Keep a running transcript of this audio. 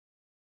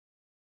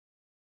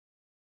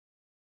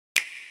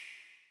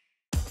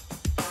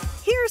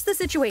here's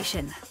the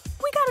situation.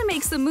 We gotta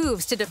make some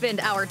moves to defend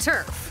our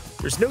turf.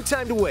 There's no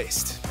time to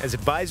waste. As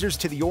advisors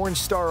to the Orange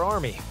Star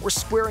Army, we're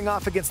squaring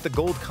off against the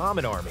Gold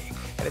Common Army,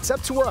 and it's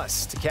up to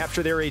us to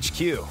capture their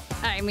HQ.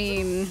 I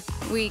mean,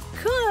 we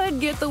could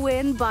get the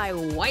win by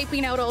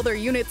wiping out all their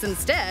units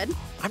instead.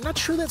 I'm not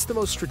sure that's the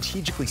most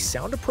strategically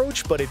sound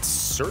approach, but it's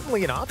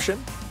certainly an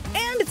option.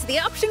 And it's the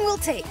option we'll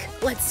take.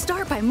 Let's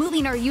start by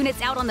moving our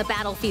units out on the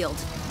battlefield.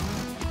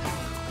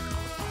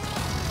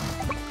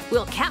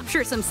 We'll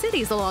capture some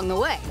cities along the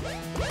way.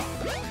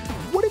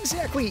 What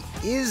exactly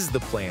is the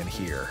plan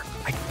here?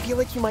 I feel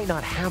like you might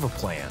not have a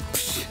plan.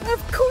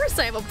 Of course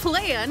I have a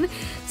plan.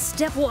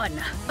 Step 1,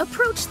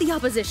 approach the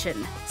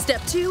opposition.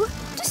 Step 2,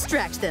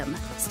 distract them.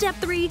 Step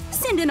 3,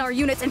 send in our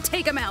units and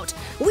take them out.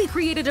 We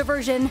create a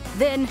diversion,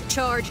 then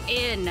charge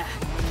in.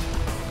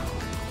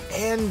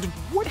 And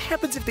what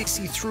happens if they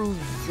see through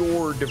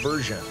your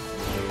diversion?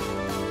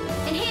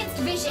 Enhanced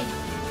vision.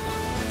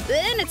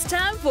 Then it's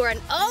time for an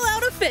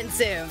all-out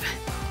offensive.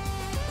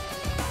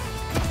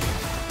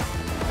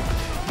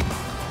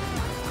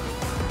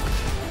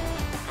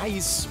 I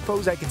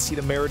suppose I can see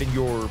the merit in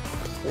your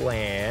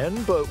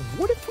plan, but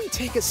what if we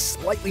take a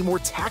slightly more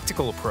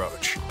tactical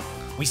approach?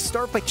 We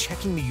start by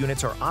checking the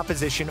units our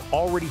opposition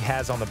already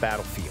has on the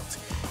battlefield.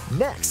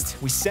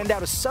 Next, we send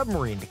out a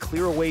submarine to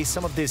clear away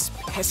some of this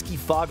pesky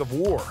fog of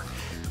war.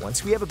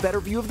 Once we have a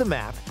better view of the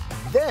map,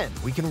 then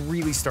we can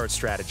really start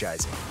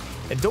strategizing.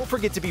 And don't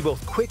forget to be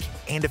both quick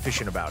and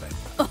efficient about it.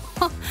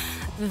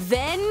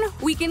 Then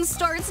we can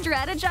start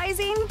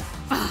strategizing?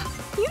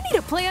 You need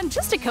a plan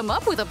just to come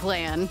up with a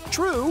plan.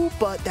 True,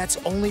 but that's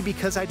only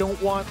because I don't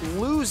want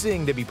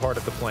losing to be part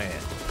of the plan.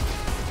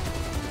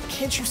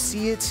 Can't you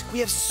see it? We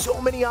have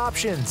so many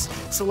options.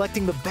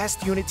 Selecting the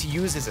best unit to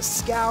use as a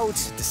scout,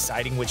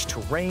 deciding which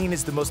terrain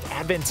is the most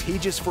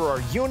advantageous for our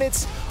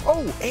units,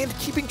 oh, and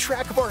keeping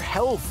track of our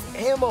health,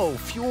 ammo,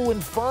 fuel,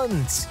 and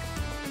funds.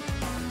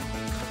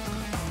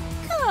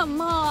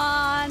 Come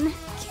on,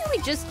 can't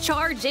we just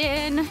charge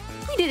in?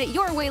 We did it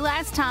your way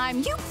last time.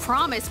 You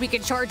promised we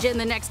could charge in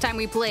the next time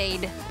we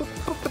played.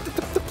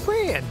 But the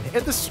plan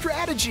and the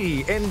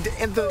strategy and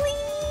the...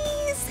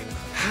 Please?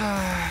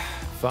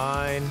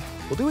 Fine.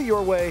 We'll do it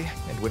your way,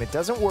 and when it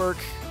doesn't work...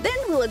 Then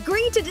we'll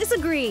agree to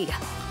disagree.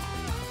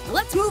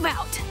 Let's move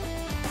out.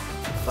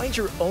 Find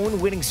your own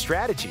winning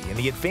strategy in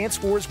the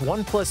Advance Wars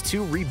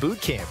 1+2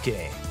 Reboot Camp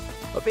game.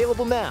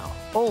 Available now,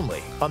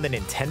 only on the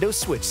Nintendo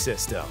Switch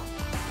system.